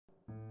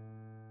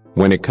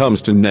When it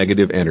comes to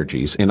negative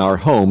energies in our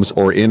homes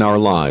or in our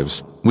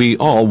lives, we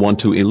all want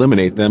to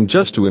eliminate them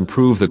just to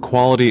improve the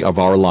quality of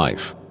our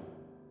life.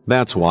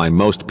 That's why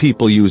most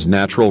people use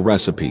natural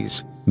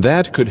recipes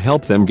that could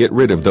help them get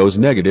rid of those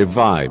negative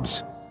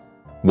vibes.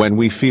 When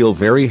we feel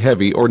very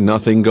heavy or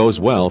nothing goes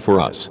well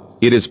for us,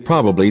 it is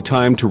probably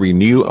time to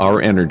renew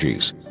our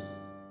energies.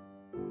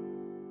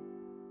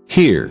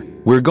 Here,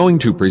 we're going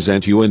to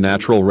present you a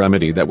natural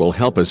remedy that will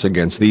help us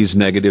against these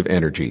negative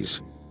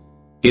energies.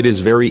 It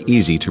is very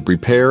easy to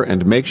prepare,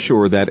 and make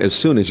sure that as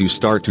soon as you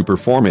start to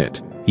perform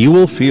it, you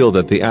will feel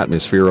that the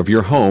atmosphere of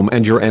your home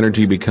and your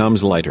energy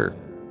becomes lighter.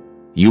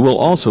 You will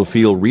also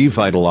feel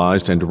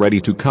revitalized and ready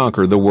to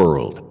conquer the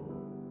world.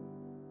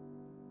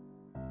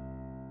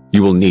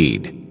 You will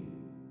need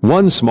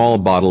 1 small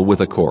bottle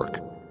with a cork,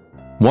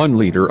 1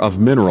 liter of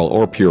mineral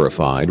or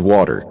purified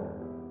water,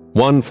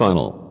 1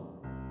 funnel,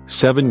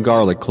 7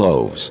 garlic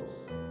cloves.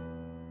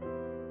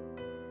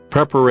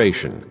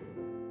 Preparation: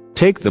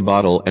 take the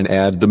bottle and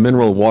add the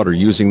mineral water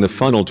using the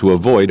funnel to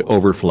avoid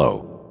overflow.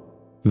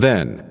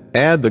 Then,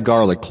 add the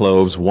garlic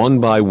cloves one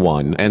by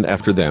one, and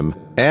after them,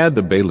 add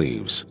the bay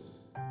leaves.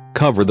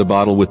 Cover the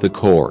bottle with the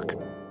cork.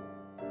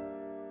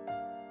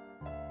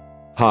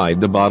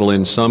 Hide the bottle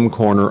in some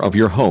corner of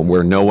your home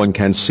where no one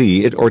can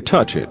see it or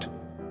touch it.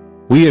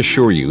 We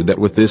assure you that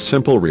with this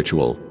simple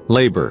ritual,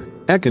 labor,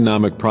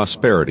 economic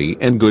prosperity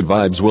and good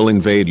vibes will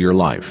invade your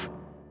life.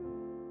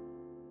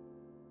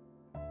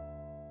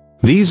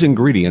 These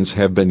ingredients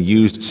have been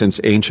used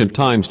since ancient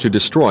times to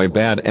destroy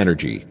bad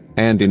energy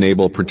and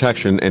enable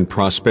protection and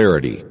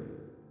prosperity.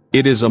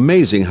 It is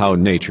amazing how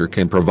nature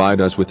can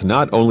provide us with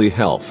not only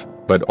health,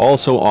 but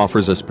also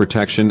offers us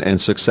protection and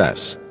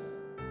success.